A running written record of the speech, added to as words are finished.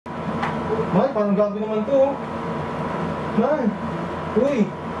Mahal, parang gago naman to. Mahal. Uy.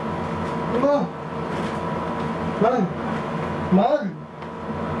 Ano ba? Mahal. Mahal.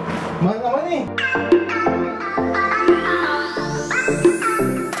 Mahal naman eh.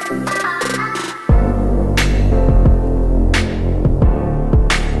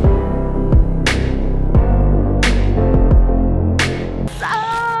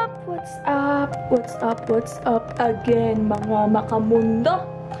 What's up again, mga makamundo?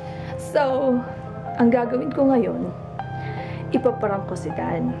 So, ang gagawin ko ngayon, ipaprank ko si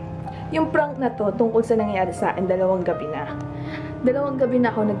Dan. Yung prank na to, tungkol sa nangyari sa akin, 2 gabi na. 2 gabi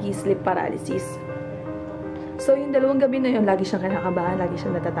na ako nag-sleep paralysis. So, yung 2 gabi na yun, lagi siyang kinakabahan, lagi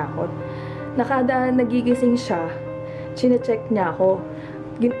siyang natatakot. Nakada nagigising siya, chine-check niya ako,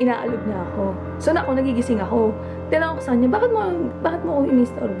 inaalog niya ako. So, na ako nagigising ako. Tinanong ko sa kanya, bakit mo ako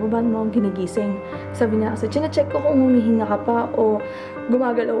inistorbo? Bakit mo ako ginigising? Sabi niya, kasi chine-check ko kung humihinga ka pa o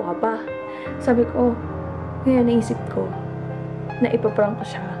gumagalaw ka pa. Sabi ko, ngayon naisip ko na ipaprank ko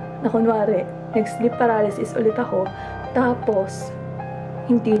siya. Na kunwari, nag-sleep paralysis ulit ako, tapos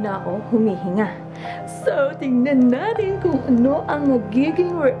hindi na ako humihinga. So, tingnan natin kung ano ang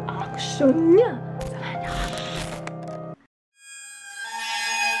magiging reaction niya.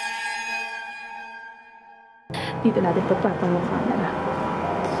 Dito natin pagpapang yung camera.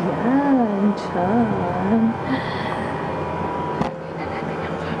 Yan, dyan. Lagyan na natin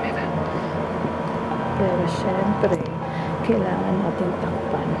yung camera. Pero syempre, kailangan natin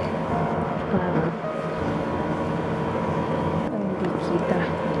takpan para hindi kita.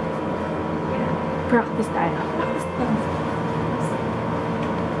 Yan. Practice tayo. Practice tayo.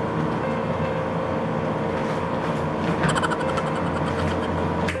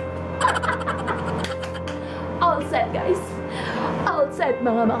 All set, guys. All set,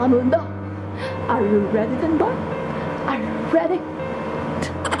 mga makamundo. Are you ready, then, boy? Are you ready?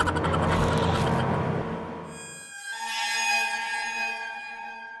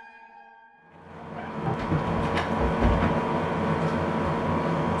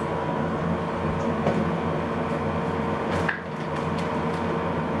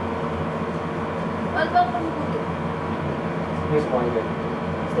 Ano ba ang kamundo? Yes, kumain ka.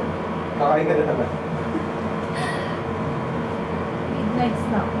 Kakain ka na naman. Midnight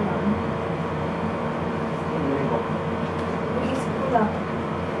snack lang. Iisip ko lang.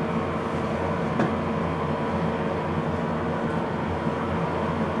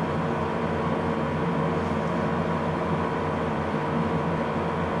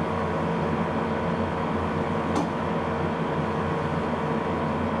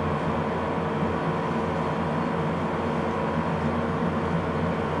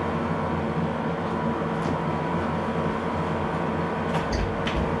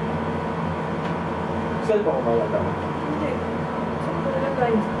 Saan pa kumawala ka? Hindi. Saan ko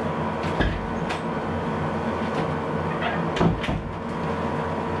nalagay?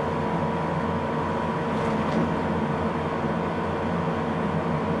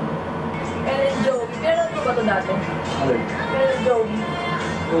 Ellen Joey. Pero ano ba ito dati? Alin? Ellen Joey.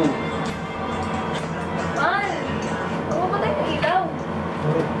 Man! Huwag mo patay ng ilaw.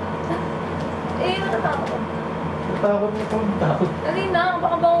 Eh, natatakot ko. Natakot mo kung takot. Dali na.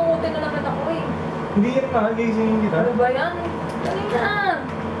 Baka bangungutin na naman ako eh. Hindi yan mahal, gisingin kita. Ano ba yan? Dali na.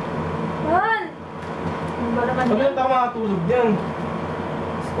 Man! Ano ba naman Pag yan? lang tayo makatulog yan.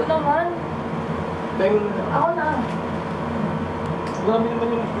 Gusto ko naman. Tayo na. Ako na. Grabe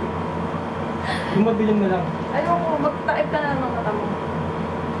naman yung mabiling na lang. Ayoko, magtaib ka na ng mata mo.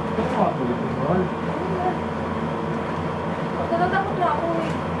 Ano makatulog mo, mahal? Natatakot na ako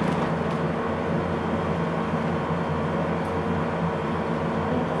eh.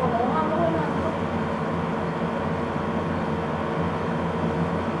 Ako na lang, ako na.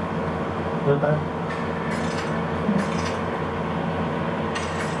 Doon tayo.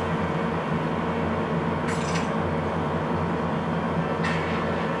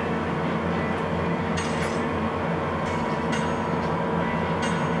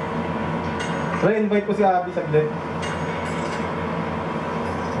 Tara, invite ko si Abby saglit.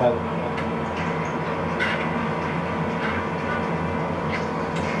 Well.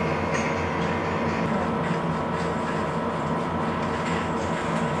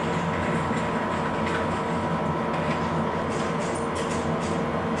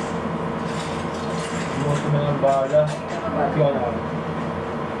 Bukas na ng bahala. Ikaw na.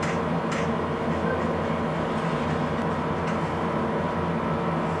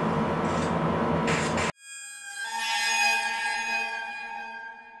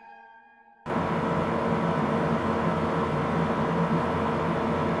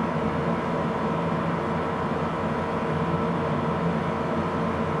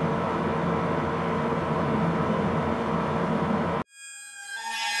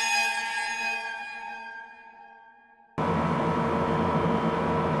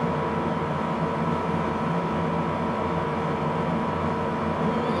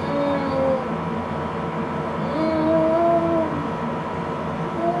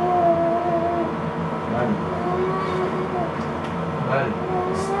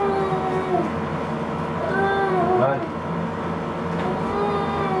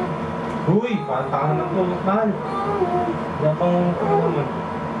 Uy, pantakan na to, mahal. Yapang mo ko naman.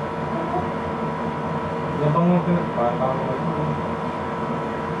 Yapang mo ko naman. Pantakan mo ko.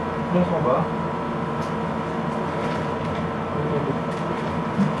 Mas mo ba?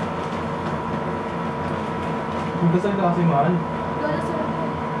 Magdasal ka kasi, mahal.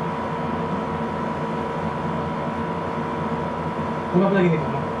 Kung ka palaginig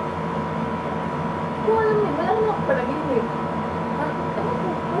mo? Kung alam niya, wala naman ako palaginig.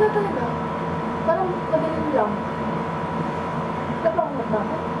 Wala talaga. Parang madaling lang. Napangat na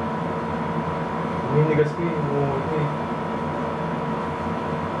ako. Ninigas ko eh, umuwi ko eh.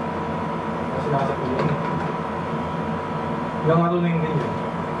 Kasi nasa pulo eh. Ilang araw na yung ganyan.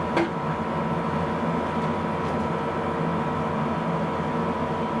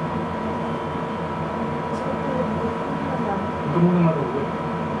 Ito muna matulog.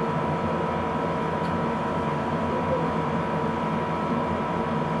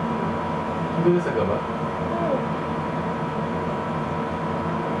 Ito na sa gaba?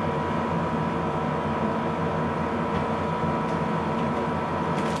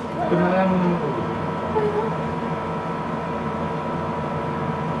 Ito na lang muna matulog.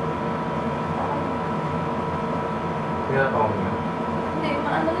 Kaya pa ako nga. Hindi,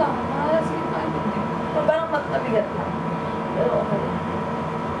 maano lang. Sige tayo. Parang matabigat lang. Pero okay lang.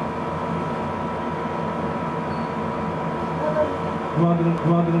 Gumagalong.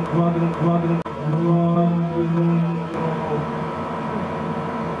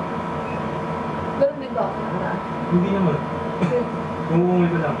 Ganun din ba ako na? Hindi naman. Umuungol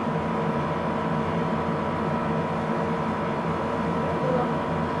ka lang.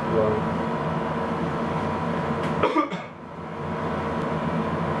 Wow.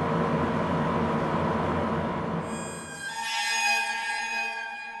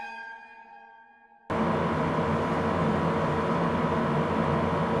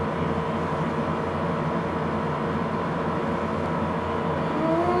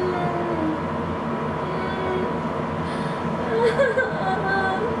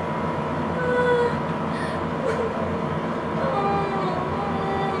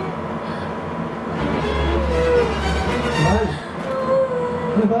 Mahal!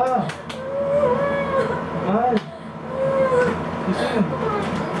 Ano ba? Mahal! Kasi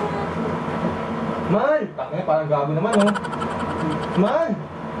Mahal! Takina, parang gago naman oh. Mahal!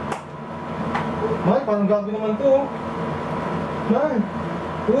 Mahal, parang gago naman to oh. Mahal!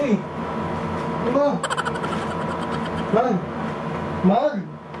 Uy! Ano ba? Mahal! Mahal!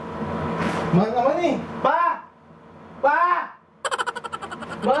 Mahal naman eh! Pa! Pa!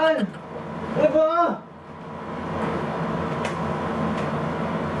 Mahal! Ano ba?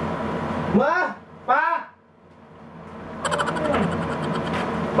 Ma! Pa!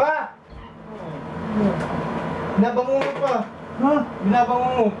 Pa! Binabango mo pa. Ha? Binabango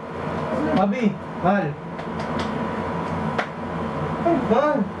mo. Abi, mahal. Ay,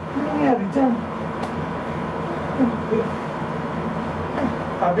 mahal. Ano nangyari dyan?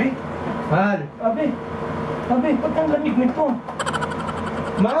 Abi? Mahal. Abi. Abi, ba't ang lamig nito?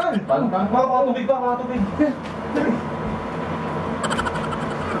 Mahal! Makakatubig pa, makakatubig. Dali.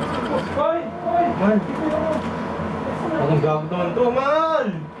 Hoy! Hoy! Mahal! Anong gago naman to? Mahal!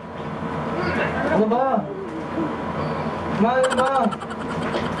 Ano ba? Mahal ba?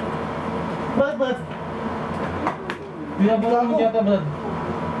 Ba't? Binabalaan mo yata, Brad.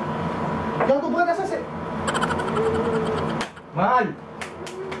 Gago ba nasa si... Mahal!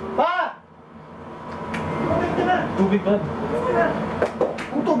 Pa! Tubig ka na! Tubig, Brad.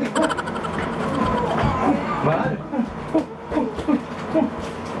 Ang tubig ko! Mahal!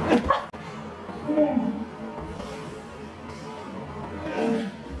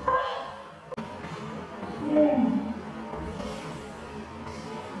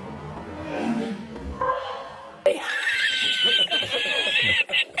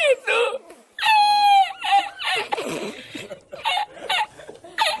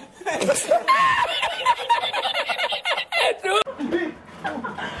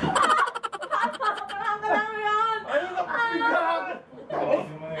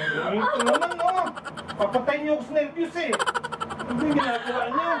 Papatayin niyo ako sa nervyos eh! Ano yung ginagawa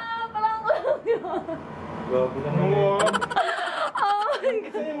niya? Parang ko lang yun. Gago naman eh. Oh my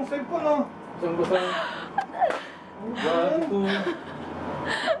God. Saan yung cellphone oh? Saan ba saan? Gago.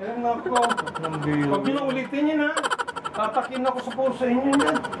 Ayan na ako. Pag pinaulitin niyo na, tatakin ako sa puso inyo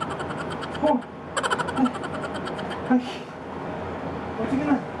niyan. Oh. Ay. Oh, sige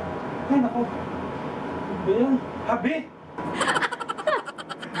na. Ay, naku. Ano ba yan? Habi!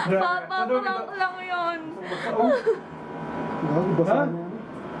 Papa, parang ko lang yun. Ha?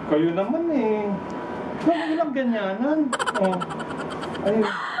 Kayo naman eh. Huwag mo lang ganyanan. Oh. Ayun.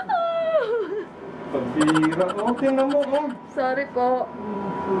 Bira. Oh, tingnan mo, oh. Sorry po.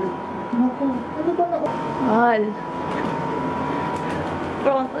 Naku, ano ba ako? Mahal.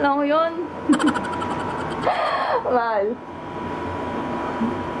 Prank lang yun. Mahal.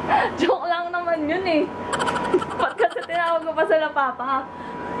 Joke lang naman yun eh. Ba't kasi tinawag ko pa sila papa?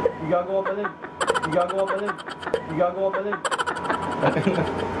 Igagawa pala. Igagawa pala. Igagawa pala.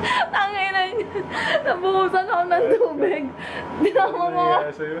 Tangina niya. Nabuhusan ako ng tubig. Tinawag mo.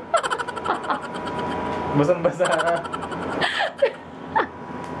 sa'yo? Basang-basa ka.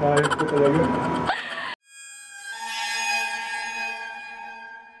 Ayos ko talaga.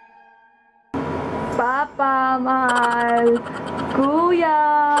 Papa, mahal. Kuya.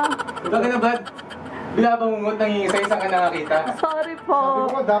 Bakit na, Brad? Binabangungot, nangingisay-isang ka nakakita. Sorry Sabi po.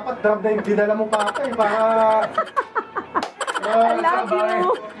 ko, dapat drop na yung dinala mo pa ako eh, para... I love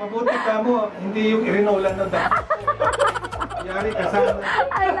you. Mabuti ka mo, hindi yung irinolan na dapat. Yari ka sana.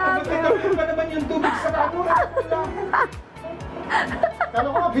 I love you. Matatabi pa naman yung tubig sa kano. Kala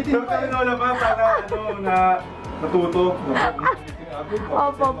ko, bitin pa. Irinola pa para natuto.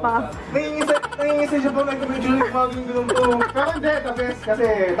 Opo pa. Nangingisay siya po, nag-medyo nagpagong ko. Pero hindi, the best kasi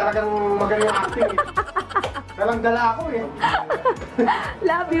talagang magaling yung acting eh. Dalang dala ako eh.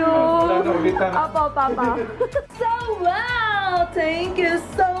 Love you. Wala na ulit, ha? Opo, papa. So, wow! Thank you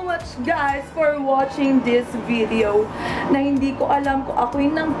so much, guys, for watching this video. Na hindi ko alam kung ako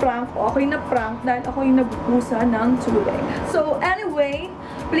yung nang-prank o ako yung na-prank dahil ako yung nabukusa ng tubig. So, anyway,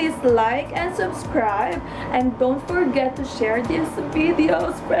 please like and subscribe. And don't forget to share this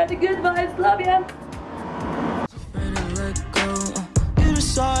video. Spread the good vibes. Love you.